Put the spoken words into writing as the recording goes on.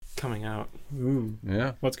coming out. Ooh.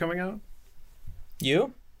 Yeah. What's coming out?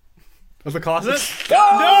 You? Of the closet?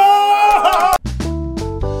 No!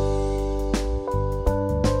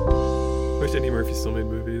 Wish Eddie Murphy still made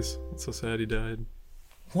movies. It's so sad he died.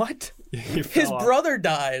 What? He His fell off. brother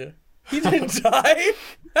died. He didn't die?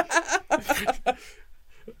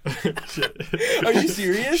 Shit. Are you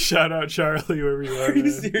serious? Shout out Charlie wherever you are. Are you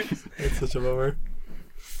man. serious? That's such a bummer.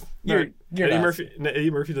 You're Eddie not. Murphy. No,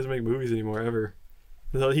 Eddie Murphy doesn't make movies anymore ever.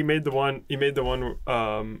 So he made the one.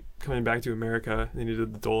 Coming Back to America, and he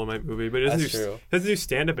did the Dolomite movie. But he doesn't That's do, true. doesn't do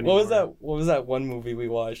stand up anymore. What was that one movie we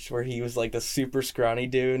watched where he was like the super scrawny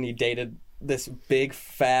dude and he dated this big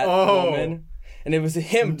fat woman? And it was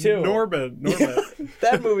him too. Norbit.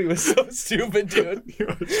 That movie was so stupid, dude.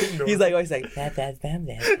 He's always like,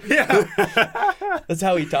 that. Yeah. That's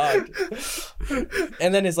how he talked.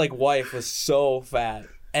 And then his like wife was so fat,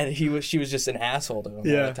 and she was just an asshole to him all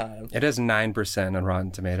the time. It has 9% on Rotten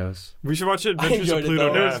Tomatoes. We should watch Adventures enjoyed of it,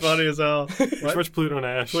 Pluto though. It was Nash. funny as hell. We should watch Pluto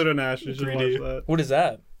Nash. Pluto Nash. You should 3D. watch that. What is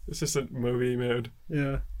that? It's just a movie mode.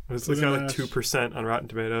 Yeah. It's Pluto got like Nash. 2% on Rotten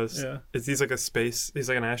Tomatoes. Yeah. He's like he's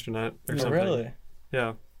like an astronaut or Oh, something. really?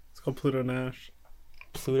 Yeah. It's called Pluto Nash.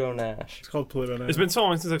 Pluto Nash. It's called Pluto Nash. It's been so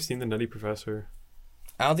long since I've seen The Nutty Professor.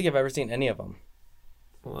 I don't think I've ever seen any of them.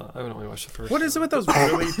 Well, I would only watch the first. What is it with those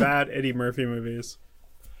really bad Eddie Murphy movies?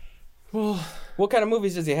 Well, What kind of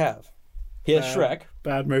movies does he have? He has Shrek.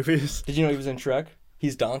 Bad movies. Did you know he was in Shrek?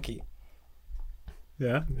 He's Donkey.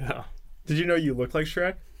 Yeah. yeah. Did you know you look like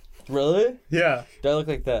Shrek? Really? Yeah. Do I look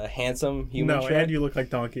like the handsome human No, Shrek? and you look like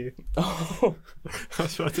Donkey. Oh, I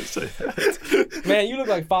was about to say that. man, you look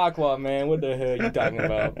like Farquaad, man. What the hell are you talking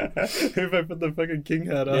about? If I put the fucking king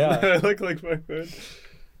hat on, Yeah. I look like my friend.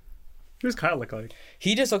 Who's Kyle look like?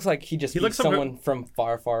 He just looks like he beat looks like- someone from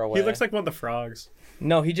far, far away. He looks like one of the frogs.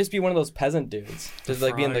 No, he'd just be one of those peasant dudes. Just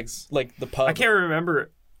like being frogs. the pub. I can't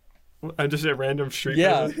remember. I'm just a random street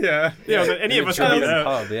Yeah. person. Yeah. Yeah, but any of us could be Charlie's that.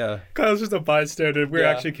 Pub, yeah. Kyle's just a bystander. We're Yeah.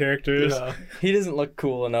 actually characters. Yeah. He doesn't look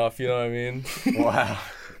cool enough, you know what I mean? Wow.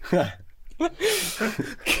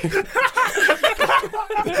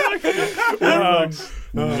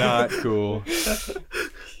 Not cool.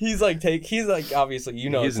 He's like obviously you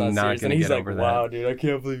know He's it's not not serious, and gonna he's get like, over that. wow, dude, I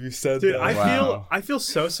can't believe you said Dude, that. Wow. I feel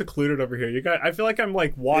so secluded over here. You guys, I feel like I'm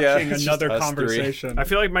like watching it's just another us conversation. I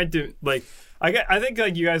feel like I think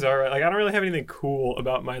like you guys are like I don't really have anything cool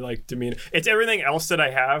about my like demeanor. It's everything else that I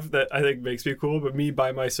have that I think makes me cool, but me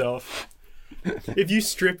by myself. If you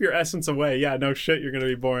strip your essence away, yeah, no shit, you're gonna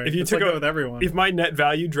be boring. If you It's took like a- that with everyone. If my net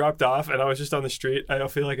value dropped off and I was just on the street, I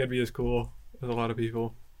don't feel like I'd be as cool as a lot of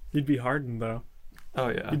people. You'd be hardened though. Oh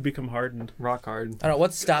yeah, You'd become hardened. rock hard. I don't know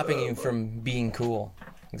what's stopping you from being cool.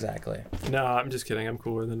 Exactly. No, I'm just kidding. I'm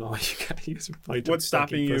cooler than all you guys. You guys are like What's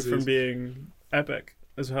stopping you pussies. from being epic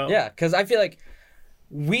as well? Yeah, because I feel like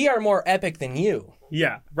we are more epic than you.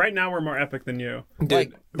 Yeah. Right now we're more epic than you. Dude,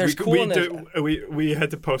 Like, there's coolness. We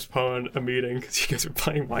had to postpone a meeting because you guys were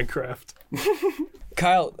playing Minecraft.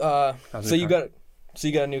 Kyle, How's so it you going?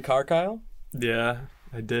 got a new car, Kyle? Yeah,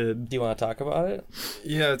 I did. Do you want to talk about it?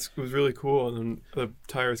 Yeah, it was really cool, and then the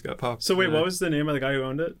tires got popped. So wait, Yeah. what was the name of the guy who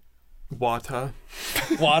owned it? Wata?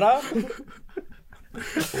 Wada?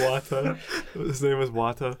 Wata. His name was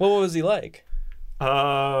Wata. What was he like?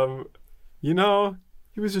 You know,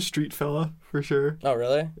 he was a street fella for sure. Oh,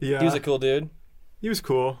 really? Yeah. He was a cool dude. He was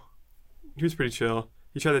cool. He was pretty chill.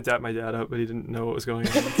 He tried to dap my dad up, but he didn't know what was going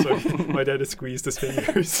on. So my dad just squeezed his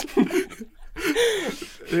fingers.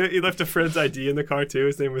 He left a friend's ID in the car too.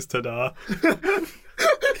 His name was Tada.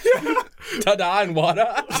 Tada and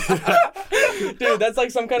Wada? Dude, that's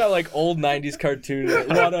like some kind of like old 90s cartoon. Like,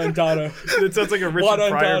 Wada and Tada. It sounds like a Richard Wada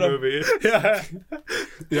and Pryor Tada. movie. Yeah.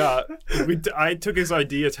 Yeah. I took his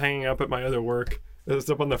ID. It's hanging up at my other work. It's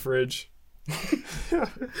up on the fridge.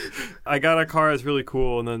 I got a car that's really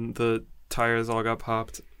cool, and then the tires all got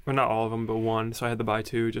popped. Well, not all of them, but one. So I had to buy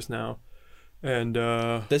two just now. And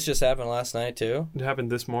This just happened last night, too? it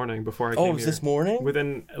happened this morning before I Oh, came it was here. this morning?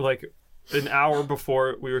 Within like an hour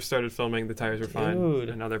before we were started filming, the tires were fine. Dude.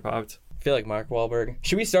 And now they're popped. I feel like Mark Wahlberg.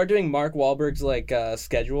 Should we start doing Mark Wahlberg's like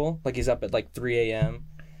schedule? Like he's up at like 3 a.m.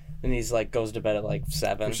 and he's like goes to bed at like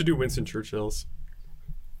 7. We should do Winston Churchill's.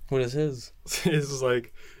 What is his? His is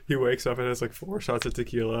like he wakes up and has like 4 shots of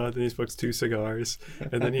tequila, then he smokes 2 cigars,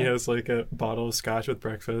 and then he has like a bottle of scotch with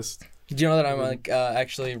breakfast. Did you know that I'm like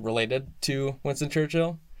actually related to Winston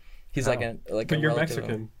Churchill? He's like How? a But you're relative of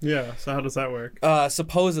him. Mexican. Yeah. So how does that work?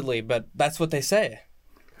 Supposedly, but that's what they say.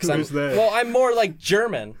 'Cause Who's they? Well, I'm more like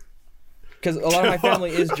German. Because a lot of my family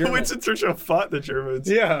is German. Winston Churchill fought the Germans.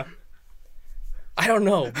 Yeah. I don't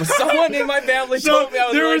know, but someone in my family told me I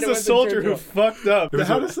was there willing was to a win the soldier German who fucked up. was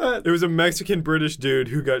How a- does that? It was a Mexican British dude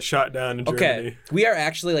who got shot down in Okay, Germany. we are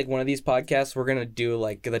actually like one of these podcasts. We're gonna do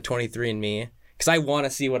like the 23andMe because I want to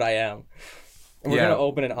see what I am. And we're Yeah. gonna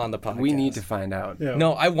open it on the podcast. We need to find out. Yeah.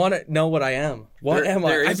 No, I want to know what I am. What am I?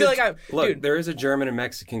 There I is feel a- like I'm. Look, Dude, there is a German and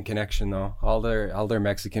Mexican connection though. All their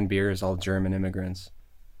Mexican beers, all German immigrants.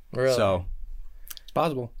 really? So it's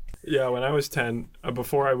possible. Yeah, when I was 10,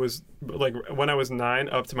 before I was, like, when I was 9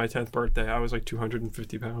 up to my 10th birthday, I was like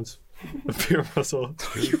 250 pounds of pure muscle.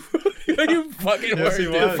 you fucking Yes, he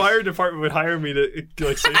were, was. The fire department would hire me to,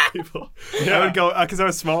 like, save people. I would go, because I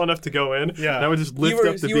was small enough to go in, Yeah. and I would just You lift were,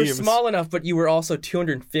 up the you were beams. small enough, but you were also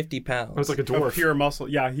 250 pounds. I was like a Of dwarf. pure muscle.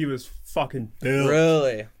 Yeah, he was fucking built.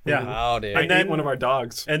 Really? Yeah. Wow, dude. I And then- ate one of our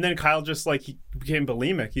dogs. And then Kyle just like he became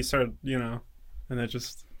bulimic. He started, and then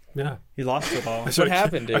just Yeah. he lost it all. I started-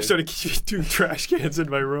 happened, dude? I started keeping trash cans in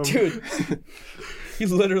my room. Dude, he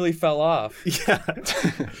literally fell off. Yeah.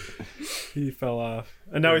 He fell off,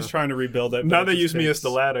 and now he's trying to rebuild it. Now but they it just use me as takes- the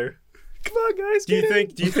ladder. Come on, guys. Do you get in.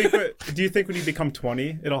 think? Do you think when you become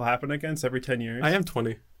 20, it'll happen again? It's every 10 years. I am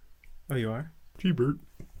 20. Oh, you are. G-Bert.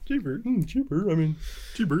 Jeebert. G-Bert, I mean...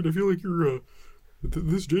 G-Bert, I feel like you're,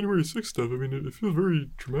 this January 6th stuff, I mean, it feels very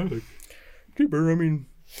traumatic. Bert, I mean,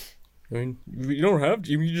 you don't have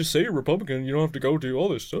to. You just say you're Republican. You don't have to go do all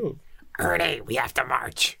this stuff. Ernie, we have to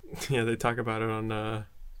march. Yeah, they talk about it on, the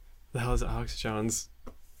hell is it, Alex Jones'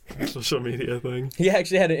 social media thing. He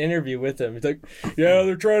actually had an interview with him. He's like, yeah,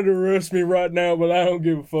 they're trying to arrest me right now, but I don't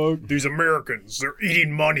give a fuck. These Americans, they're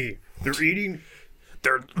eating money. They're eating.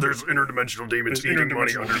 There's interdimensional demons There's eating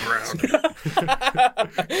money interdimensional-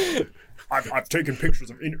 underground. I've taken pictures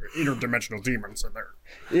of interdimensional demons in there.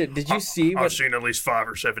 Yeah, did you see I've what? seen at least 5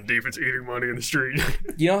 or 7 demons eating money in the street.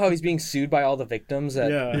 You know how he's being sued by all the victims?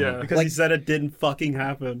 Yeah, Yeah. because he said it didn't fucking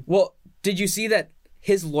happen. Well, did you see that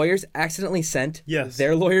his lawyers accidentally sent Yes.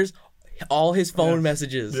 their lawyers all his phone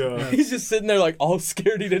messages? Yeah. He's just sitting there like all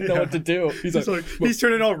scared. He didn't know what to do. He's like, He's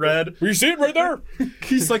turning all red. you see it right there?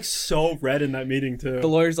 He's like so red in that meeting too. The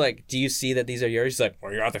lawyer's like, do you see that these are yours? He's like,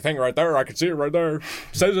 well, you got the thing right there. I can see it right there.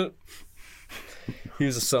 Says it. He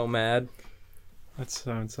was so mad. That's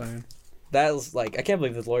so insane. That was like, I can't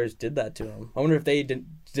believe the lawyers did that to him. I wonder if they did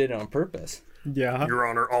it on purpose. Yeah. Your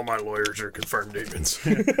Honor, all my lawyers are confirmed demons.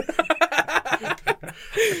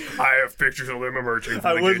 I have pictures of them emerging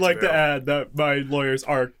from I the would gates like of to hell. add that my lawyers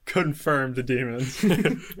are confirmed demons.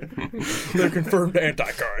 They're confirmed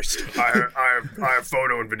Antichrist. I have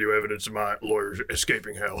photo and video evidence of my lawyers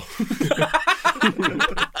escaping hell.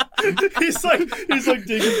 he's like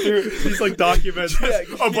digging through these like documents.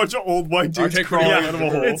 A bunch of old white dudes take crawling Yeah, out of a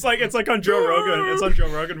hole. it's like on Joe Rogan. It's on Joe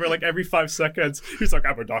Rogan where like every 5 seconds he's like, I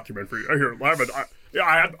have a document for you. Here, I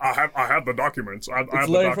have the documents. I have It's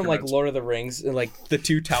the literally from like documents. Lord of the Rings and like the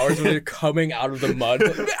two towers when they're coming out of the mud.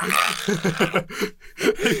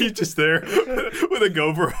 He's just there with a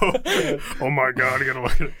GoPro. Oh my God, I gotta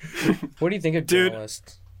look at it. What do you think of Dude.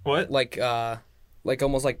 journalists? What? Like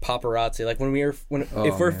almost like paparazzi. Like when if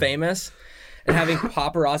Oh, we're man. famous and having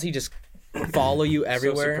paparazzi just follow you So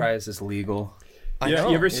everywhere. surprised it's legal. I Yeah, know.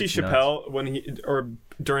 you ever see It's Chappelle when he, or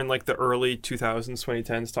during like the early 2000s,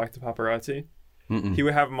 2010s, talk to paparazzi? Mm-mm. He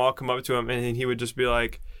would have them all come up to him and he would just be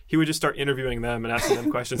like, he would just start interviewing them and asking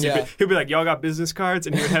them questions. Yeah. He'd be like, y'all got business cards?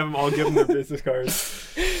 And he would have them all give them their business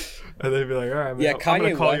cards. And they'd be like, all right, man, Yeah, I'm going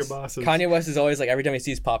to Kanye call your West. bosses. Kanye West is always like every time he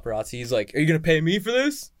sees paparazzi, he's like, "Are you gonna pay me for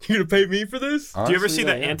this? You gonna pay me for this?" Do you ever Honestly, see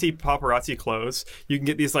the yeah. anti-paparazzi clothes? You can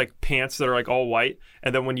get these like pants that are like all white,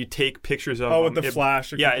 and then when you take pictures of Oh, them, with the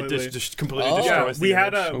flash. It yeah, it completely- just completely Oh. Yeah, destroys the we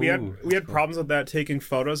had image. we had problems with that taking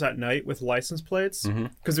photos at night with license plates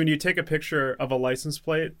because when you take a picture of a license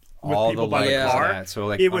plate with All people the by light the Yeah. is car, that, so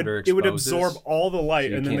like it would absorb underexposes. all the light so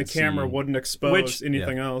you and then the can't camera see. wouldn't expose Which-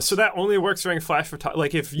 anything else. So that only works during flash photography.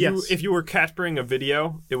 Like if you Yes. if you were capturing a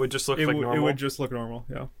video, it would just look it, like w- normal. it would just look normal,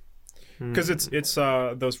 yeah. Because it's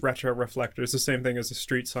those retro reflectors, the same thing as a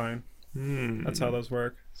street sign. That's how those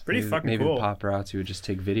work. It's pretty fucking maybe cool. the paparazzi would just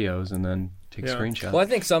take videos and then take Yeah. screenshots. Well, I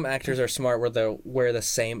think some actors are smart where they wear the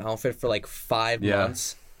same outfit for like 5 Yeah.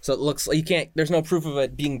 months, so it looks like you can't. There's no proof of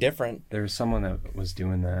it being different. There was someone that was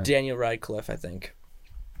doing that. Daniel Radcliffe, I think,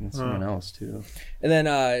 And someone else too. and then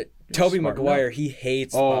Toby smart Maguire. enough. He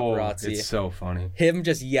hates Oh, paparazzi. it's so funny. Him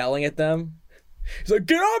just yelling at them. He's like,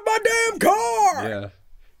 "Get off my damn car!" Yeah.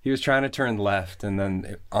 He was trying to turn left, and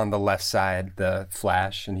then on the left side, the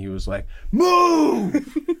flash, and he was like, "Move!"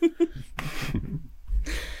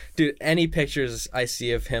 Dude, any pictures I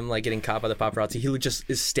see of him like getting caught by the paparazzi, he just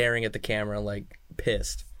is staring at the camera like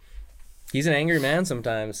pissed. He's an angry man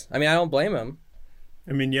sometimes. I mean, I don't blame him.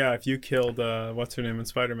 I mean, yeah, if you killed what's her name in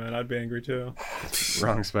Spider-Man, I'd be angry too.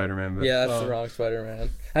 Wrong Spider-Man, but Yeah, that's the wrong Spider-Man.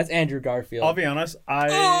 That's Andrew Garfield. I'll be honest, I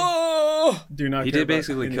Oh! do not. he care did about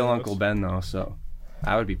basically any kill of Uncle those. Ben though, so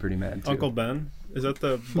I would be pretty mad too. Uncle Ben? Is that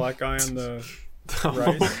the black guy on the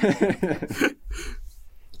rice?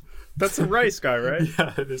 That's the rice guy, right?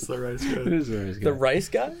 Yeah, it is the rice guy. It is a rice guy. The rice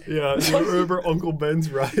guy? Yeah, you remember Uncle Ben's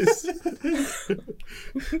rice?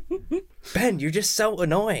 Ben, you're just so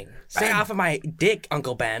annoying. Stay off of my dick,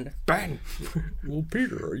 Uncle Ben. Bang! Well,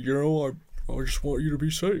 Peter, you know, I just want you to be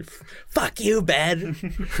safe. Fuck you, Ben.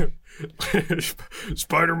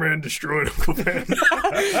 Spider-Man destroyed Uncle Ben.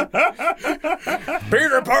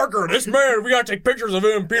 Peter Parker, this man, we gotta take pictures of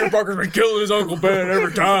him. Peter Parker's been killing his Uncle Ben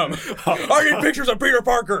every time. I need pictures of Peter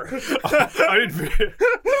Parker. I need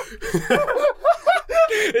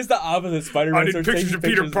It's the opposite. Spider-Man I need starts pictures taking of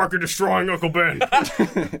Peter Parker destroying Uncle Ben.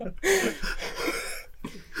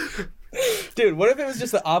 Dude, what if it was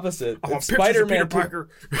just the opposite? I want Spider-Man pictures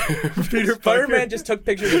of Peter Parker. Spider-Man just took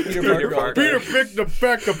pictures of Peter Parker. Peter picked a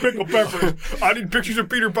peck of pickled peppers. I need pictures of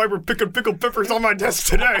Peter Piper picking pickled peppers on my desk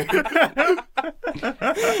today.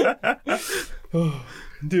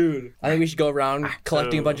 Dude, I think we should go around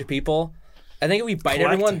collecting a bunch of people. I think if we bite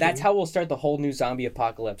everyone, that's how we'll start the whole new zombie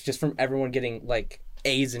apocalypse. Just from everyone getting like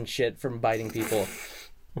A's and shit from biting people.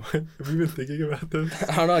 What? Have you been thinking about this?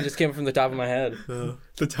 I don't know. It just came from the top of my head.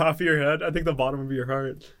 The top of your head? I think the bottom of your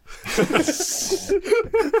heart. I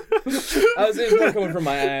was thinking more coming from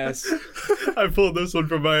my ass. I pulled this one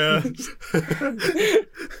from my ass.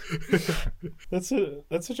 That's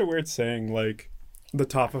such a weird saying, like the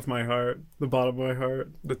top of my heart, the bottom of my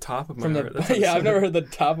heart. The top of my From heart. the yeah, I've never heard the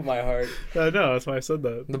top of my heart. I know, that's why I said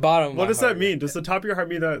that. The bottom. Of What my does heart. that mean? Does the top of your heart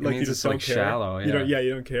mean that like you means just it's, don't like, care? shallow, You don't. yeah. Yeah,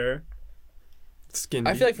 you don't care. Skin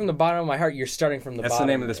I deep. feel like from the bottom of my heart, you're starting from the That's bottom.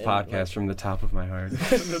 the name of this and, podcast, From the Top of My Heart.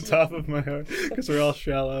 The top of my heart, because we're all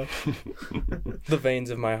shallow. like, the veins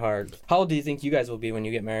of my heart. How old do you think you guys will be when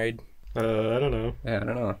you get married? I don't know. Yeah, I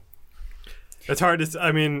don't know. It's hard to.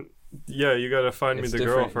 I mean, yeah, you gotta find me It's the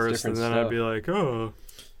girl different- it's first, and different then I'd stuff. be like, oh.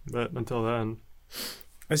 But until then,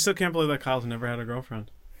 I still can't believe that Kyle's never had a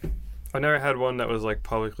girlfriend. I never had one that was like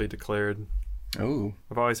publicly declared. Ooh.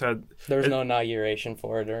 I've always had. There was It- no inauguration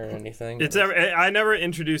for it or anything. It's ever. I never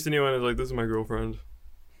introduced anyone as like, this is my girlfriend.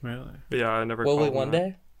 Really? But yeah, I never. Will we called one them that.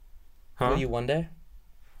 day? Huh? Will you one day?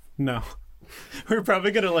 No. We're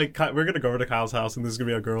probably gonna we're gonna go over to Kyle's house and there's gonna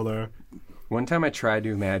be a girl there. One time I tried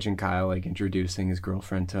to imagine Kyle like introducing his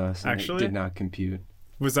girlfriend to us. And Actually? it did not compute.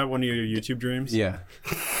 Was that one of your YouTube dreams? Yeah.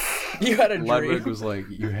 You had a dream. Ludwig was like,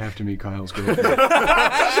 you have to meet Kyle's girlfriend.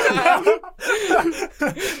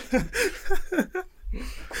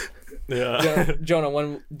 Yeah. Jonah,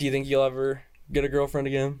 when do you think you'll ever get a girlfriend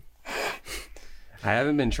again? I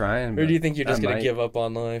haven't been trying. Or do you think you're just I going to might. give up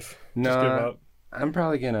on life? No, Just give up. I'm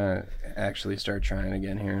probably gonna actually start trying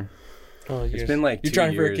again here. Oh, It's been like you're 2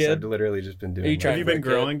 trying for a years. kid? I've literally just been doing. you it. trying Have you for a been kid?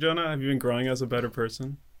 growing, Jonah? Have you been growing as a better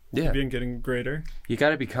person? Yeah, Have you been getting greater? you got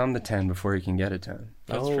to become the 10 before you can get a 10.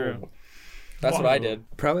 That's true. That's what I did.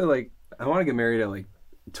 Probably like I want to get married at like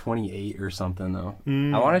 28 or something though.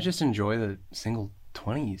 Mm. I want to just enjoy the single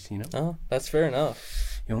 20s. You know, Oh, that's fair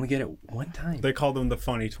enough. you only get it one time. They call them the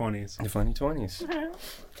funny 20s The funny 20s.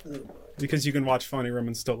 because you can watch Funny Room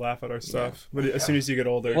and still laugh at our stuff. But as soon as you get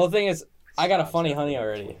older, Well, the thing is, I got a funny honey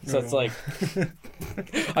already. So it's like,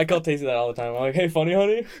 I call Tasty that all the time. I'm like, hey, funny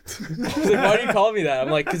honey? She's like, why do you call me that? I'm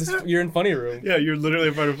like, because you're in funny room. yeah, you're literally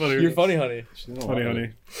a part of Funny Room. You're funny honey. Funny honey.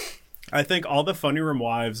 I think all the Funny Room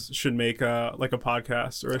wives should make a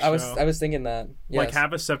podcast or a show. I was thinking that. Yes. Like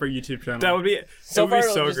have a separate YouTube channel. That would be So it would be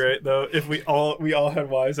far, so just- great though if we all had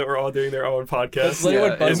wives that were all doing their own That's podcasts. literally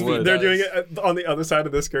Yeah, what it BuzzFeed would. They're does. doing it on the other side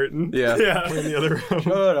of this curtain. Yeah. Yeah, we're in the other room.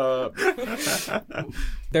 Shut up.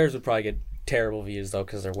 Theirs would probably get terrible views though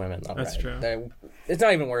because they're women. That's true. It's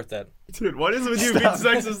not even worth it. Dude, what is it with you being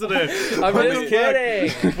sexist today? I'm What just the fuck?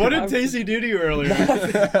 kidding. What did Tasty do to you earlier?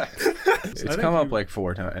 It's come up like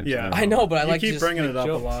 4 times. Yeah. I know, but I You like to keep just bringing make it up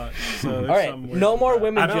jokes. a lot. So All right, no more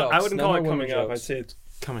women I don't. jokes. I wouldn't No call it more women coming up. I'd jokes. say it's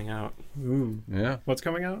coming out. Ooh. Yeah. What's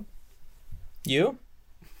coming out? You?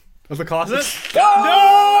 Of the closet? No!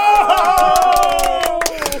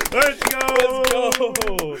 Let's go!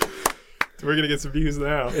 Go! We're gonna get some views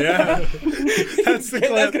now. Yeah. That's the That's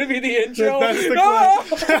clip. gonna be the intro. That's the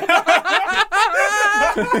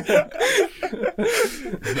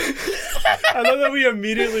I love that we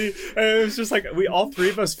immediately, and it was just like, we all three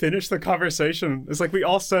of us finished the conversation. It's like we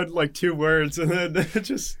all said like 2 words and then it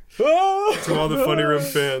just, To all the Funny Room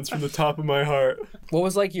fans, from the top of my heart. What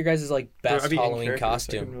was like your guys' like best I'd be in Halloween character, so I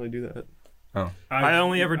costume? couldn't really do that. Oh. I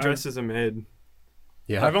only ever dressed as a maid.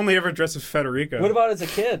 Yeah. I've only ever dressed as Federico. What about as a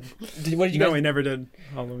kid? What did you No, guys? we never did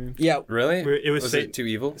Halloween. Yeah, Really? It was it too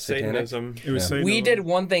evil? Satanic? Satanism. It was Yeah. Satan. we did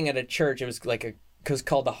one thing at a church. It was like cause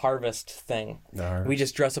called the harvest thing. The harvest. We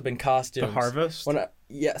just dress up in costumes. The harvest.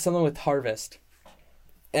 Yeah, something with harvest.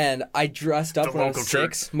 And I dressed up when I was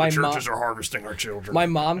 6. My mom, are harvesting our children. my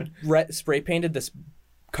mom spray painted this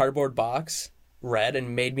cardboard box red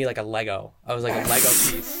and made me like a Lego. I was like a Lego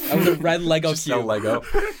piece. I was a red Lego Just a cube. Lego.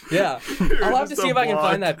 Yeah, I'll have to see if I can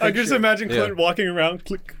find that picture. I can just imagine Yeah. Clint walking around,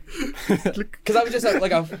 click. Because I was just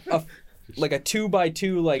like a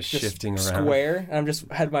 2x2 like just Shifting around. square, and I'm just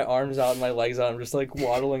had my arms out and my legs out. I'm just like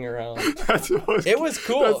waddling around. That's the most, It was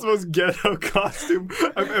cool. That's the most ghetto costume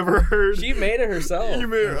I've ever heard. She made it herself. You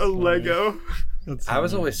made a Lego. I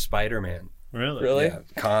was always Spider-Man. Really? Really? Yeah,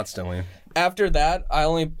 constantly. After that, I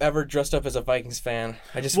only ever dressed up as a Vikings fan.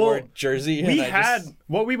 I just wore a jersey. We and I just-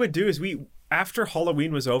 what we would do is after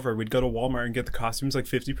Halloween was over, we'd go to Walmart and get the costumes like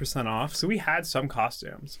 50% off. So we had some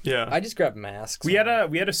costumes. Yeah. I just grabbed masks. We had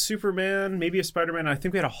a Superman, maybe a Spider-Man. I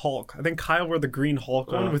think we had a Hulk. I think Kyle wore the Green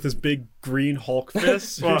Hulk one with his big green Hulk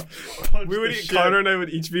fist. Well, we would Connor and I would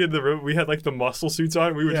each be in the room. We had like the muscle suits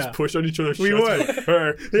on. We would Yeah. just push on each other's We chests.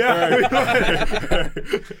 would. Yeah.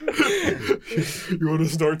 You want to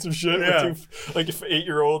start some shit? Yeah. Like if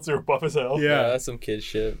 8-year-olds are buff as hell. Yeah, Yeah. that's some kid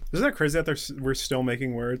shit. Isn't that crazy that we're still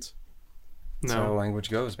making words? That's how language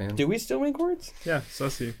goes, man. Do we still make words? Yeah,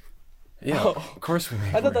 sussy. Yeah, Oh. of course we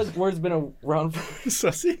make I thought words. that word's been around for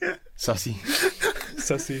Sussy? Sussy.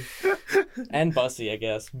 Sussy. and bussy, I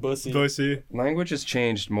guess. Bussy. Pussy. Language has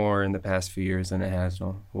changed more in the past few years than it has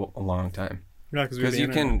in a long time. Yeah, Because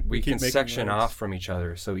we can section words. off from each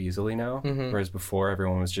other so easily now, Mm-hmm. whereas before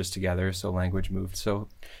everyone was just together, so language moved so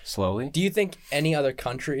slowly. Do you think any other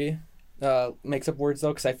country makes up words though?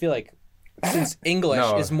 Because I feel like since English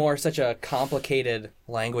No. is more such a complicated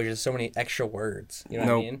language, there's so many extra words. You know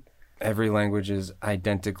what I Nope. mean? Every language is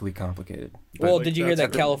identically complicated. But Well, did you hear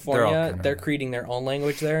that they're all California, kinda- they're creating their own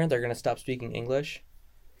language there? They're going to stop speaking English.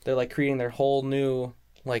 They're like creating their whole new,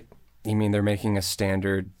 like, you mean they're making a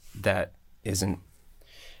standard that isn't?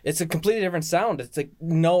 it's a completely different sound. It's like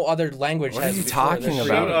no other language What are has you before. talking They're about?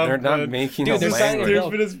 creating- up, They're not bud. making Dude, a they're signing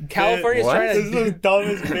language. it up. California's What? trying This is the to...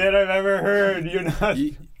 dumbest bit I've ever heard. You're not.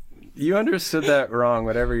 You understood that wrong,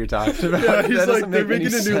 whatever you're talking about. Yeah, That he's doesn't like, they're make any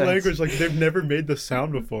making a new sense. language. Like, they've never made this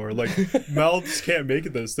sound before. Like, mouths can't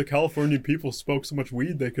make this. The Californian people smoke so much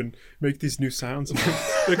weed, they can make these new sounds.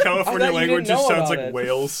 The California I thought you language didn't just know sounds about like it.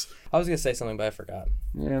 whales. I was going to say something, but I forgot.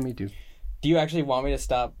 Yeah, me too. Do you actually want me to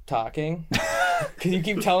stop talking? Because you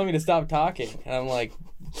keep telling me to stop talking. And I'm like,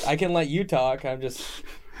 I can let you talk. I'm just...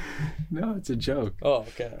 No, it's a joke. Oh,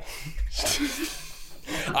 okay.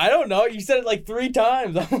 I don't know. You said it like 3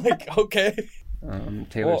 times. I'm like, okay.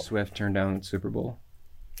 Taylor Well- Swift turned down the Super Bowl.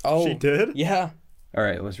 Oh, She did? yeah. All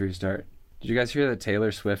right, let's restart. Did you guys hear that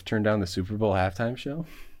Taylor Swift turned down the Super Bowl halftime show?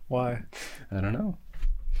 Why? I don't know.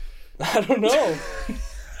 I don't know.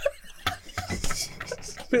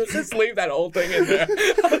 Let's just leave that whole thing in there.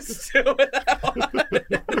 I'll just do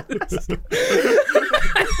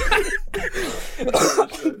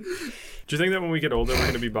Do you think that when we get older, we're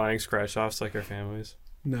going to be buying scratch offs like our families?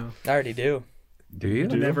 No. I already do. Do you?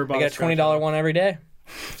 Never bought I get a scratch $20 off. one every day.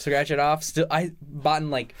 Scratch it off. Still, I bought in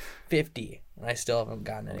like 50, and I still haven't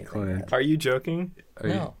gotten anything. Clint. yet. Are you joking? Are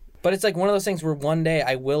you- No. But it's like one of those things where one day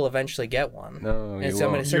I will eventually get one. No, And you so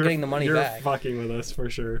I'm going to won't. start getting the money You're back. fucking with us for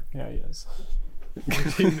sure. Yeah, he is.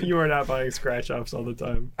 You are not buying scratch offs all the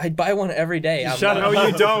time. I buy one every day. I'm Shut not- up. No,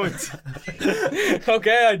 you don't.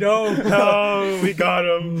 Okay, I don't. Oh, we got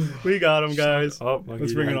him. We got him, guys. Oh,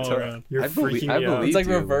 Let's bring it all around. You're I freaking I me out. believe It's like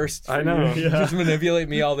you. reversed. I know. Yeah. Just manipulate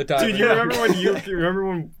me all the time. Dude, you remember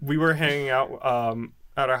when we were hanging out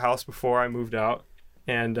at our house before I moved out,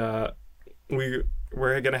 and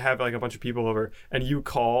we're gonna have like a bunch of people over, and you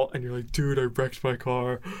call and you're like, dude, I wrecked my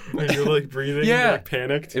car, and you're like breathing, and Yeah. you're like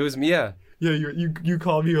panicked. It was me. Yeah. Yeah, you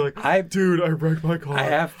called me, you're like, dude, I wrecked my car. I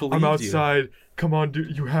have believed I'm you. outside. Come on,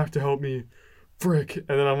 dude, you have to help me. Frick. And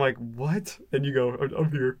then I'm like, what? And you go,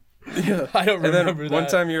 I'm here. Yeah. I don't And remember then one that.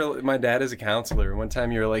 time my dad is a counselor. One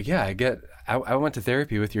time you were like, yeah, I went to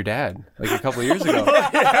therapy with your dad like a couple of years ago.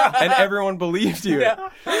 And everyone believed you. Yeah.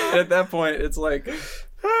 And at that point, it's like,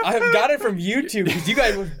 I've got it from YouTube because you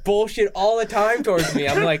guys would bullshit all the time towards me.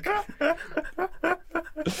 I'm like,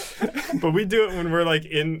 But we do it when we're like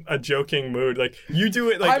in a joking mood. Like you do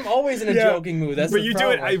it like I'm always in a Yeah. joking mood. That's but the you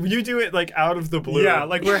problem. you do it like out of the blue. Yeah,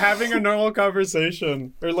 like we're having a normal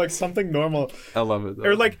conversation or like something normal. I love it though.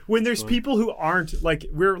 Or like when there's people who aren't like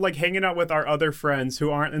we're like hanging out with our other friends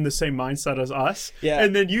who aren't in the same mindset as us. Yeah.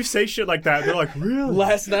 And then you say shit like that. They're like, really?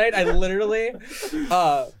 Last night, I literally,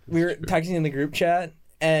 we were texting in the group chat,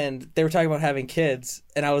 and they were talking about having kids,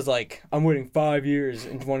 and I was like, I'm waiting 5 years,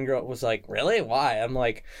 and one girl was like, really? Why? I'm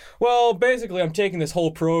like, well, basically, I'm taking this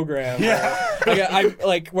whole program. I'm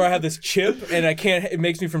like, where I have this chip, and I can't. It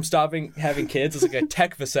makes me from stopping having kids. It's like a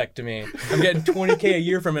tech vasectomy. I'm getting $20,000 a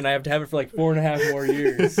year from it, and I have to have it for like 4.5 more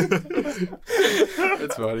years.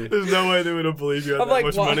 That's funny. There's no way they would have believed you had I'm that like,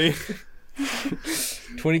 much why? money.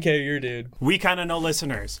 $20,000 a year, dude. We kind of know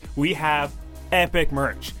listeners. We have epic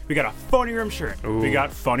merch. We got a Funny Room shirt. Ooh. We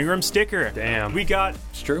got Funny Room sticker. Damn. We got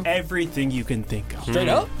true. everything you can think of. Straight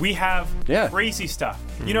up? We have Yeah. crazy stuff.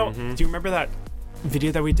 You know, do you remember that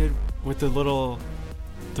video that we did with the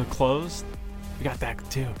clothes? We got that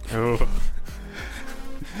too. Oh.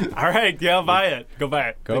 All right, yeah, buy it. Go buy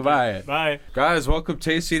it. Go buy it. Bye. Guys, welcome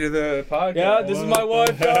Tasty to the podcast. Yeah, this is my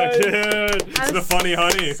wife, guys. Dude, it's the funny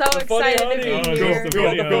honey. So Funny excited to honey. be Oh, here. go, We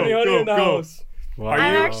got the funny honey in the go. house. Are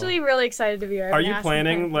I'm you actually really excited to be here. I've are been you asking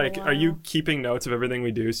planning for it like for a are you while. keeping notes of everything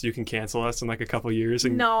we do so you can cancel us in like a couple years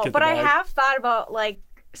and No, get but the I bag? have thought about like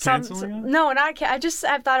Canceling us? no, not I just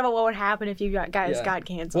have thought about what would happen if you guys Yeah. got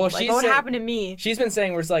canceled. Well, like she what would said- happen to me. She's been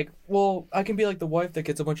saying where it's like, well, I can be like the wife that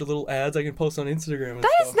gets a bunch of little ads I can post on Instagram and That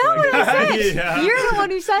stuff. is not what I said. Yeah. You're the one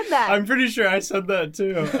who said that. I'm pretty sure I said that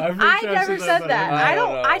too. I never said that. I I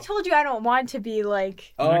don't don't. know. I told you I don't want to be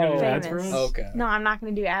like Oh, You're not gonna do famous. ads for us? okay. No, I'm not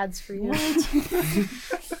gonna do ads for you.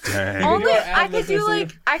 Dang. Only You are ad I could do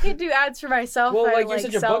listeners. I could do ads for myself. Well, where like I you're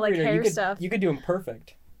such a sell book like reader, hair you stuff. could do them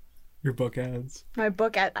perfect. Your book ads. My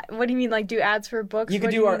book ad. What do you mean, like do ads for books? You What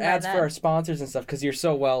could do do you our mean by ads that? for our sponsors and stuff because you're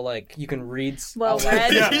so well like you can read. Well out loud.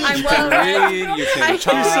 read. Yeah. I'm well read. Read, you I can can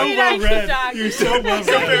talk. read. I can talk. You're so well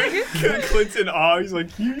read. Clinton he's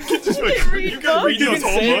like you can just like read you can read books. You those can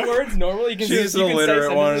whole say book. words normally. You can She's you the can literate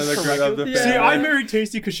say one in sentences the group of the correctly. See, Yeah. I married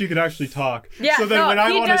Tasty because she could actually talk. Yeah, So then no, when I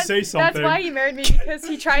he want to does- say something, That's why he married me, because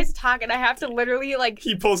he tries to talk and I have to literally like.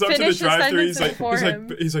 He pulls up to the Finish the drive-thru. He's sentences like, for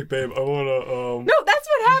him. he's like, babe, I wanna No, that's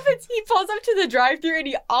what happens. He pulls up to the drive-thru and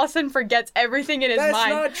he all of a sudden forgets everything in his That's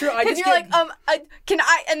mind. not true. I Because just you're get, like, can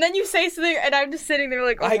I? And then you say something, and I'm just sitting there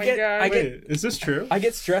like, oh I my get- god. I get- wait, is this true? I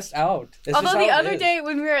get stressed out. It's Although just the how it other is. day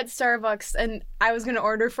when we were at Starbucks and I was gonna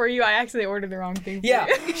order for you, I accidentally ordered the wrong thing. For Yeah,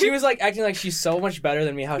 you. she was like acting like she's so much better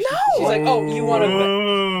than me. How No! she's like, oh, you want to?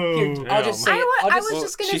 Oh. Here, I'll just say. I it. wa- I'll I just, was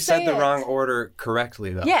just gonna She say said the it. wrong order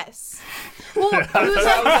correctly, though. Yes. Well, he was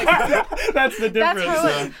like, That's the difference. that's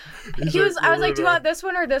how it. He's He was. like, I was like, "Do you "No, no, want this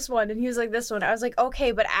one or this one?" And he was like, "This one." I was like,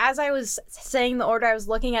 "Okay." But as I was saying the order, I was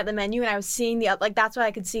looking at the menu and I was seeing like that's what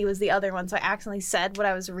I could see was the other one. So I accidentally said what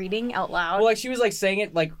I was reading out loud. well, like she was like saying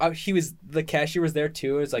it like she was the cashier was there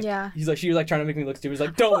too. It's like Yeah. he's like she was like trying to make me look stupid. He's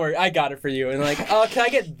like, don't worry, I got it for you. And like, oh, can I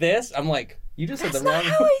get this? I'm like, you just said That's the not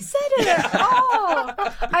wrong. how I said it at all.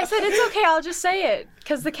 I said it's okay. I'll just say it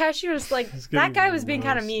because the cashier was like, that guy was being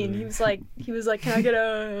kind of mean. He was like, can I get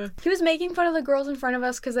a? He was making fun of the girls in front of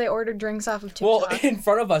us because they ordered drinks off of Well, TikTok. in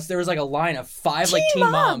front of us, there was like a line of 5 like Teen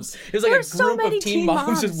teen moms. moms. It was like There a were so group many of teen teen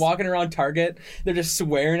moms just moms. walking around Target. They're just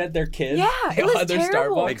swearing at their kids. Yeah, it was at their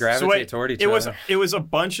terrible. They Starbucks. gravitate So wait, toward each it was other. a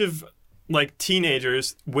bunch of like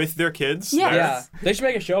teenagers with their kids. Yeah. there. Yeah, they should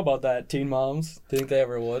make a show about that. Teen moms. Do you think they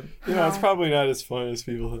ever would? You know, it's No. probably not as fun as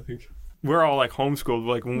people think. We're all like homeschooled.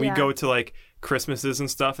 Like when we Yeah. go to like Christmases and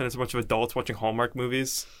stuff, and it's a bunch of adults watching Hallmark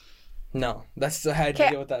movies. No, that's I had to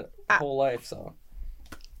Okay, deal with that whole life. So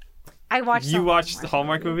I watched. You some watch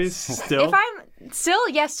Hallmark movies still? If I'm still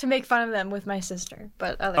yes to make fun of them with my sister,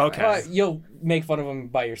 but otherwise. Okay. well, you'll make fun of them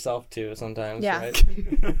by yourself too sometimes. Yeah. Right?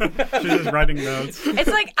 She's just writing notes. It's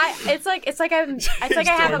like I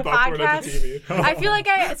have a podcast. I feel like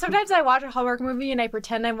sometimes I watch a Hallmark movie and I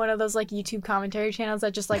pretend I'm one of those like YouTube commentary channels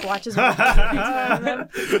that just like watches movies every time them.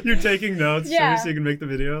 You're taking notes Yeah. so you can make the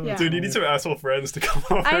video. Yeah. Dude, you need some asshole friends to come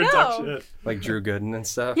over I and talk know. shit. Like Drew Gooden and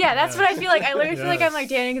stuff. Yeah, that's what I feel like. I literally feel like Yes. I'm like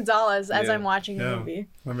Danny Gonzalez as Yeah. I'm watching the Yeah. movie.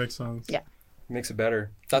 That makes sense. Yeah. Makes it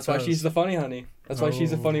better. That's why does. she's the funny honey. That's why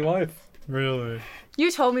she's a Oh. funny wife. Really? You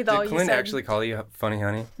told me though. Did You Clint said actually call you funny,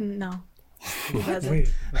 honey? no. He doesn't.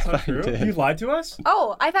 Wait, that's not He true. did. You lied to us?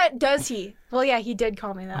 Oh, I thought does he? Well, yeah, he did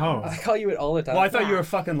call me that. Oh. I call you it all the time. Well, I thought you were a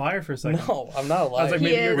fucking liar for a second. No, I'm not a I was liar. like, He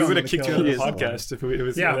maybe is. you're We going would have to kicked kill you out him. of the He is podcast if it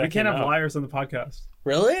was. Yeah, that we can't came have out. liars on the podcast.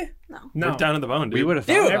 Really? No. We're down to the bone, dude. We would have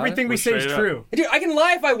Dude, thought about Everything we We're say is straight up. true. Dude, I can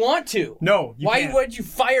lie if I want to. No, you Why can't. would you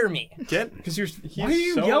fire me? Get Because you're. Why are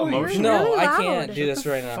you so yelling? emotional? You're No, really I loud. can't do this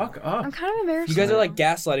right now. Fuck up. I'm kind of embarrassed. You guys are now. like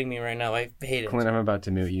gaslighting me right now. I hate it. Clint, I'm about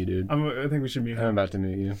to mute you, dude. I think we should mute I'm him. about to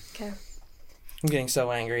mute you. Okay. I'm getting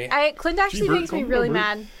so angry. Clint actually Jeebert, makes me come really over.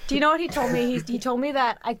 mad. Do you know what he told me? He told me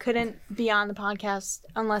that I couldn't be on the podcast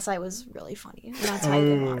unless I was really funny. And that's why I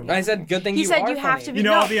didn't want to be. I said good thing He you said are you have funny. to be. You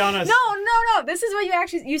know, no, I'll be honest. No. This is what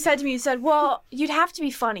you said to me. You said, "Well, you'd have to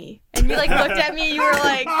be funny," and you like looked at me. You were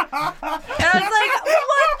like, and I was like,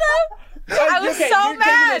 Okay, so you're taking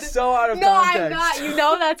mad. this so out of No, context. I'm not. You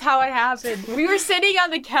know that's how it happened. We were sitting on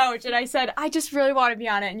the couch, and I said, I just really want to be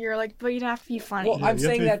on it. And you're like, but you'd have to be funny. Well, Yeah, I'm you have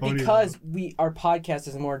saying to be that funny, because our podcast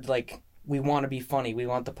is more like we want to be funny. We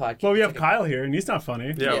want the podcast. Well, we have to- Kyle here, and he's not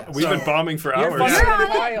funny. Yeah, Yeah, we've so- been bombing for You're hours. funnier You're than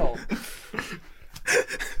on it. Kyle.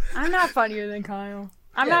 I'm not funnier than Kyle.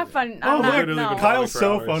 I'm Yeah. not fun. Oh, I'm not, literally no. been Kyle's for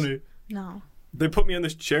so hours. funny. No. They put me on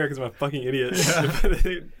this chair because I'm a fucking idiot.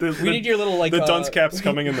 We need your little like the dunce cap's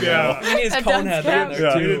coming in the Yeah. We need his A cone dunce head cap. in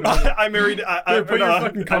there middle. too. Yeah. I married. I Put your no,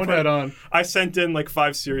 fucking I cone put- head on. I sent in like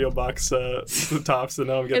 5 cereal box the tops, and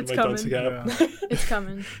now I'm getting It's my coming. dunce cap. Yeah. It's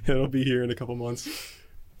coming. It'll be here in a couple months.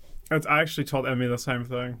 I actually told Emmy the same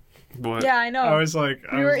thing. What? Yeah, I know. I was like,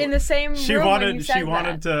 we were in the same She room when you wanted. said She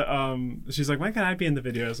wanted that. to. She's like, when can I be in the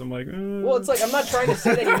videos? I'm like, Well, it's like I'm not trying to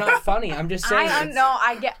say that you're not funny. I'm just saying. I it's- know.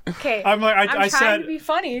 I get. Okay. I'm like, I'm I trying said, to be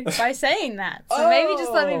funny by saying that. So maybe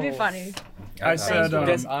just let me be Oh. funny. I said,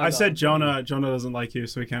 Guess I'm I said, not. Jonah doesn't like you,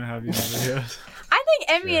 so we can't have you in the videos. I think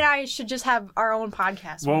Emmy and I should just have our own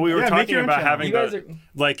podcast. Well, we were Yeah, make talking your own about channel. having You guys the, are.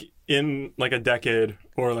 like in like a decade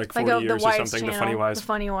or like 40 like the years or Wives something, channel, the Funny Wives. The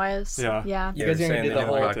Funny Wives. Yeah. Yeah. You guys are gonna do the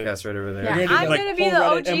whole. podcast right over there. Yeah. You're gonna do I'm the gonna be whole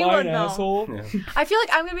the Reddit, OG am I one, an though. asshole? Yeah. I feel like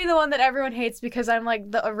I'm gonna be the one that everyone hates because I'm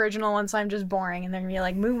like the original one, so I'm just boring, and they're gonna be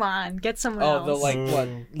like, move on, get someone Oh, else. the like what?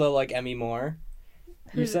 The like Emmy Moore.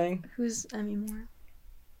 You're Who's- saying Who's Emmy Moore?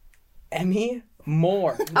 Emmy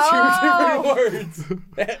Moore? Oh. Two different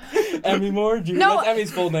words. Emmy Moore. Jr. No, That's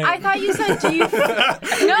Emmy's full name. I thought you said, do you?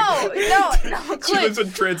 no, She lives Clint. in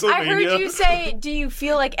I Transylvania. heard you say, do you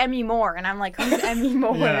feel like Emmy Moore? And I'm like, who's Emmy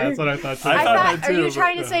Moore? Yeah, that's what I thought too. I I thought thought, that are you too,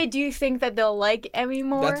 trying but, to say, do you think that they'll like Emmy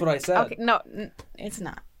Moore? That's what I said. Okay, no, it's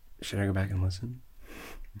not. Should I go back and listen?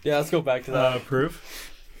 Yeah, let's go back to that. Proof.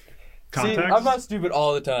 See, Context. I'm not stupid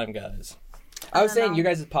all the time, guys. I was don't saying know. your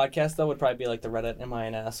guys' podcast though would probably be like the Reddit "Am I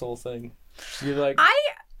an asshole" thing. You're like,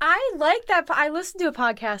 I like that. I listen to a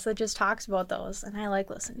podcast that just talks about those, and I like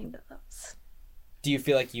listening to those. do you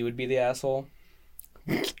feel like you would be the asshole?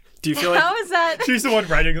 Do you feel like How is that? She's the one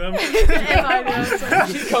writing them. Am I the asshole?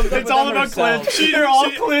 She comes up It's with all them about herself. Clint. They're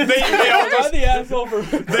all Clint. they all Am I just the asshole for?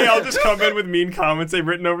 they all just come in with mean comments they've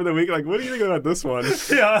written over the week. Like, what do you think about this one?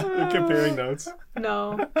 Yeah. They're comparing notes.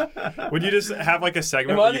 No, Would you just have like a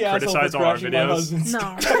segment Am I where the you asshole criticize for all our crushing my videos? husband's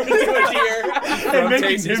no. into a deer? And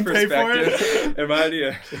making him pay for it. Am I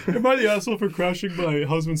the? Am I the asshole for crashing my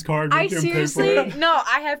husband's car and I making him pay for seriously, it? no.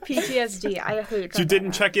 I have PTSD. I hate. You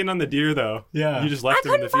didn't check in on the deer though. Yeah. You just I left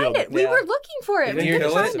him in couldn't the field. find it. We Yeah. were looking for it. You We didn't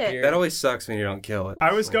couldn't kill find it? it. That always sucks when you don't kill it.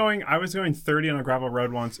 I was going 30 on a gravel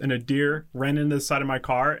road once, and a deer ran into the side of my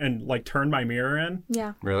car and like turned my mirror in,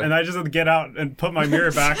 Yeah. Really? and I just had to get out and put my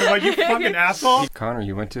mirror back. I'm like, you fucking asshole. Connor,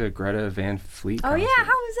 you went to a Greta Van Fleet. Oh yeah. concert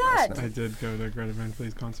How was that? last night. I did go to Greta Van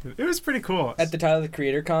Fleet's concert. It was pretty cool. At the Tyler the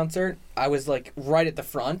Creator concert, I was like right at the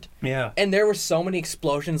front, Yeah. and there were so many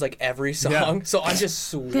explosions like every song, Yeah. so I'm just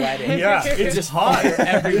sweating. Yeah, it's it's just hot. fire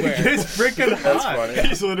everywhere. It's freaking hot. funny.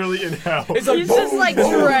 He's literally in hell. It's like He's just like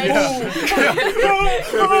drenched.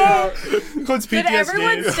 Clint's Did PTSD.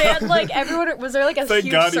 everyone stand like everyone? Was there like a Thank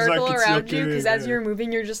huge God he's not circle concealed around you? carry, Because as yeah. you're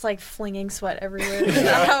moving, you're just like flinging sweat everywhere. Is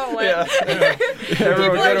that how it went? People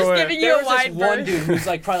Everyone are get just away. giving you There a was wide this one berth. dude who's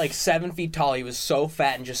like probably like 7 feet tall. He was so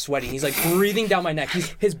fat and just sweating. He's like breathing down my neck.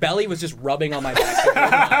 His belly was just rubbing on my back. the whole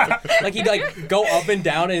time. Like he'd like go up and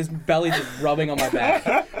down, and his belly just rubbing on my back.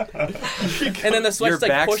 And then the Your sweat's like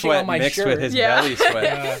back pushing sweat on my mixed shirt. with his Yeah. belly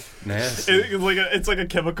sweat. Nasty. It's like a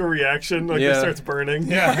chemical reaction. Like Yeah. it starts burning.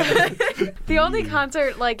 Yeah. The only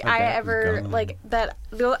concert like My I back is ever gone. like that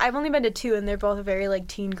I've only been to 2, and they're both very like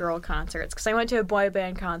teen girl concerts. Because I went to a boy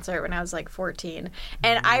band concert when I was like 14,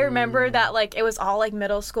 and I remember that like it was all like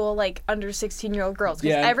middle school like under 16-year-old girls. Because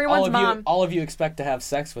Yeah, and everyone's all mom. of you expect to have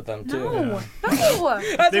sex with them too. No, no.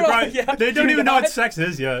 That's They, what probably, yeah, they don't do even know what not. sex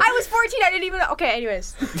is yet. I was 14. I didn't even know. Okay,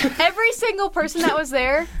 anyways. Every single person that was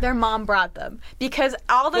there, their mom brought them. Because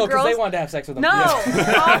all the Well, because girls. they wanted to have sex with them. No,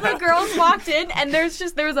 Yeah. all the girls walked in, and there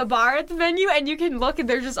was a bar at the venue, and you can look, and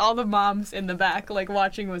there's just all the moms in the back, like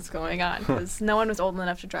watching what's going on, because no one was old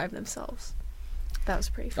enough to drive themselves. That was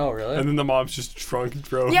pretty fun. Oh really? And then the mom's just drunk and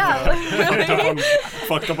drove. Yeah, down,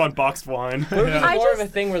 fucked up on boxed wine. What if it's I more of just-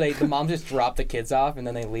 a thing where the moms just drop the kids off and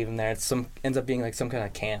then they leave them there? It's ends up being like some kind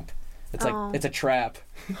of camp. It's like Oh. it's a trap.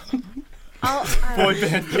 Boy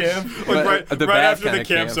band camp. Like right, the right bad after the kinda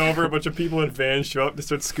camp's camp. over, a bunch of people in vans show up to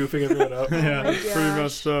start scooping everyone up. Yeah, my it's pretty gosh.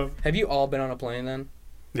 messed up. Have you all been on a plane then?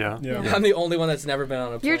 Yeah. Yeah. Yeah. I'm the only one that's never been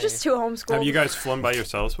on a plane. You're just too homeschooled. Have you guys flown by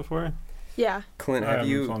yourselves before? Yeah. Clint, I have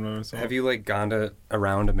haven't you flown by myself. have you like gone to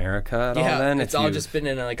around America at yeah, all? Then it's If all you- just been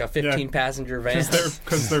in like a 15 passenger van.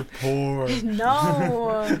 Because they're poor.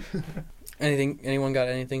 No. Anyone got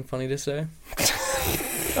anything funny to say?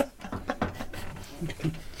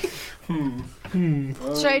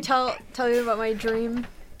 Should I tell you about my dream?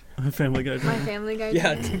 Family Guy. My Family Guy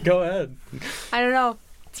Yeah, dream? go ahead. I don't know.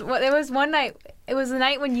 It was one night. It was the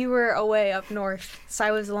night when you were away up north, so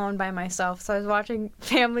I was alone by myself. So I was watching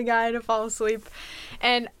Family Guy to fall asleep,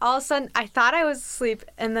 and all of a sudden I thought I was asleep,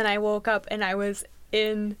 and then I woke up and I was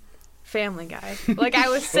in Family Guy. Like I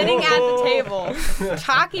was sitting at the table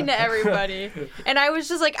talking to everybody, and I was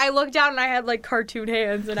just like, I looked down and I had like cartoon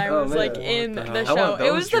hands, and I was like in the I show. want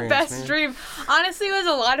It was those the best dreams, dream. Honestly, it was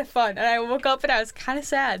a lot of fun, and I woke up and I was kind of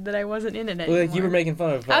sad that I wasn't in it anymore. Like you were making fun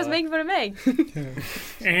of. I was making fun of Meg. I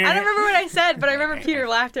don't remember what I said, but I remember Peter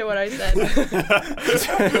laughed at what I said.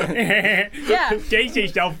 Yeah.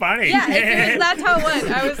 Daisy's so funny. Yeah, that's how it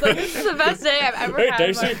went. I was like, this is the best day I've ever had.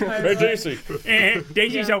 in my life. Daisy.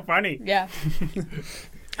 Daisy's so funny. Yeah.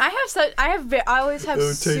 I always have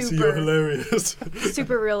hilarious.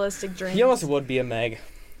 super realistic dreams. You almost would be a Meg.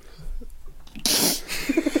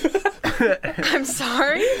 I'm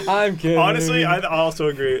sorry. I'm kidding. Honestly, I also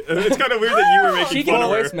agree. It's kind of weird that you were making she fun can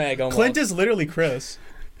of her. voice Meg almost. Clint is literally Chris.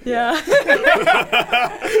 Yeah.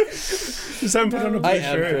 Just haven't put on a blue I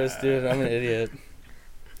am shirt. Chris, dude. I'm an idiot.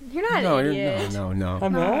 You're not No, an you're idiot. no.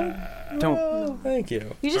 I'm not. Don't. Oh, thank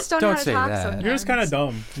you. You just don't Don't know how to say talk that. sometimes. You're just kind of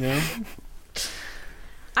dumb, you know?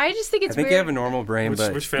 I just think I it's think weird. you have a normal brain, Which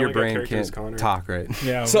but Family your Guy brain character is can't Connor? talk right.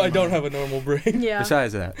 Yeah. So I don't have a normal brain. Yeah.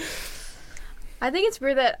 Besides that, I think it's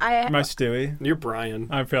weird that Am I Stewie? You're Brian.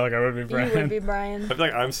 I feel like I would be you Brian. would be Brian. I feel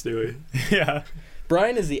like I'm Stewie. Yeah.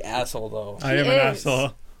 Brian is the asshole, though. I am He an is.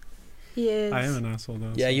 asshole. He is. I am an asshole,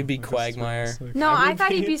 though. Yeah, so you'd be I guess Quagmire. it's like- No, I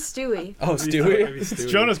thought he'd be Stewie. Oh, Maybe Stewie? It's Stewie.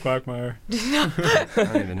 Jonas Quagmire. I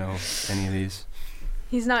don't even know any of these.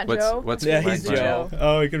 He's not What's Joe. what's Yeah, Mike he's Myers? Joe.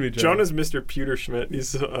 Oh, he could be Joe. Jonah's Mr. Peter Schmidt.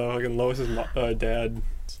 He's fucking Lois's dad.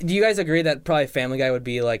 Do you guys agree that probably Family Guy would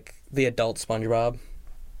be like the adult SpongeBob?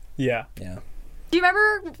 Yeah. Yeah. Do you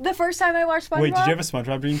remember the first time I watched SpongeBob? Wait, did you have a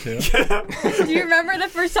SpongeBob dream too? Do you remember the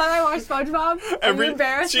first time I watched SpongeBob? Are you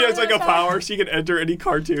embarrassed? She by has like that a time? power. She can enter any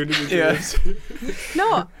cartoon in the Yeah. dreams.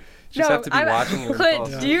 No. Just no, have to be watching your Clint,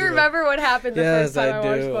 impulse. do you remember what happened the Yes, first time I I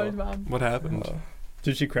watched do. SpongeBob? What happened?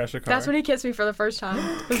 Did she crash a car? That's when he kissed me for the first time.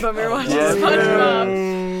 Was when we were watching yeah.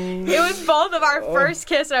 SpongeBob. It was both of our first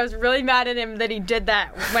kiss, and I was really mad at him that he did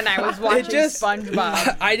that when I was watching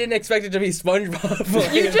SpongeBob. I didn't expect it to be SpongeBob.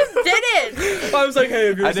 Like, You just did it. I was like, hey,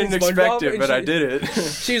 have you I ever seen didn't SpongeBob? expect it, And but she, I did it.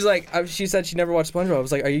 She was like, she said she never watched SpongeBob. I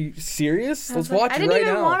was like, are you serious? I Let's was like, watch I it didn't right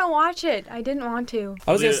even now. want to watch it. I didn't want to.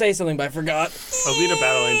 I was gonna Alita- say something, but I forgot. Alita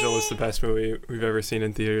Battle Angel is the best movie we've ever seen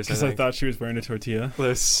in theaters. I Because I think. thought she was wearing a tortilla. It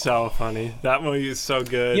was so funny. That movie is so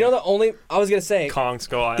good. You know, I was gonna say, Kong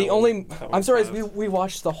Skull Island. the only, That I'm one's sorry, best. we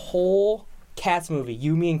watched the whole Cats movie.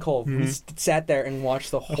 You, me, and Cole. We sat there and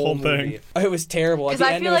watched the whole whole thing. movie. It was terrible. At 'Cause the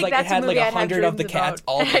I end, it feel was like like it that's a had like movie I'd have 100 of the dreams cats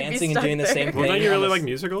about. all I'd be dancing and stuck doing the there. same Well, thing. don't you on really the- like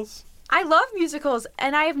musicals? I love musicals,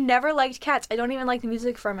 and I've never liked Cats. I don't even like the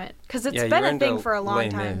music from it because it's Yeah, been you're a thing into for a long Les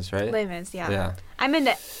time. Mis, right? Les Mis, yeah. Yeah. I'm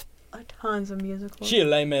into tons of musicals. She a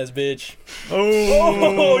lame ass bitch. Oh,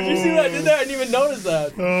 Oh, did you see what I did there? I didn't even notice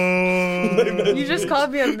that. Oh. You just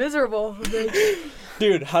called me a miserable bitch.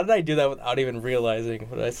 Dude, how did I do that without even realizing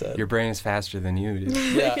what I said? Your brain is faster than you, dude.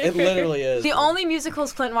 Yeah, it literally is. The only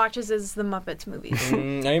musicals Clint watches is the Muppets movies.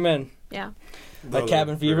 Amen. Yeah. Like Those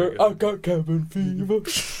Cabin are very Fever. good. I got Cabin Fever.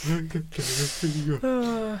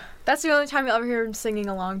 That's the only time you'll ever hear him singing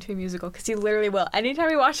along to a musical because he literally will. Anytime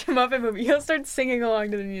we watch a Muppet movie, he'll start singing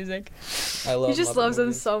along to the music. I love He just Muppet loves them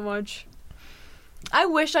movies. so much. I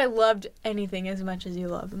wish I loved anything as much as you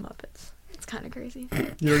love the Muppets. It's kind of crazy.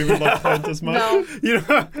 You don't even love Clint as much? No. You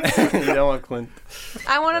know, You don't want Clint.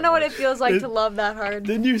 I want to know what it feels like to love that hard.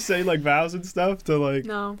 didn't you say like vows and stuff to like?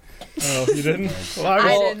 No, Oh, you didn't? Well, I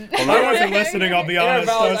I, didn't. I wasn't listening. I'll be In our honest.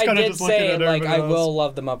 I vows, was I kind of did just looking say at like everybody I else. will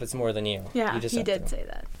love the Muppets more than you. Yeah, you just he have did to. say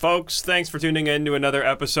that. Folks, thanks for tuning in to another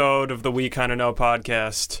episode of the We Kinda Know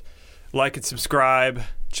podcast. Like and subscribe.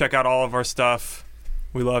 Check out all of our stuff.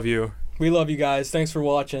 We love you. We love you guys. Thanks for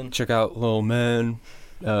watching. Check out Lil Man.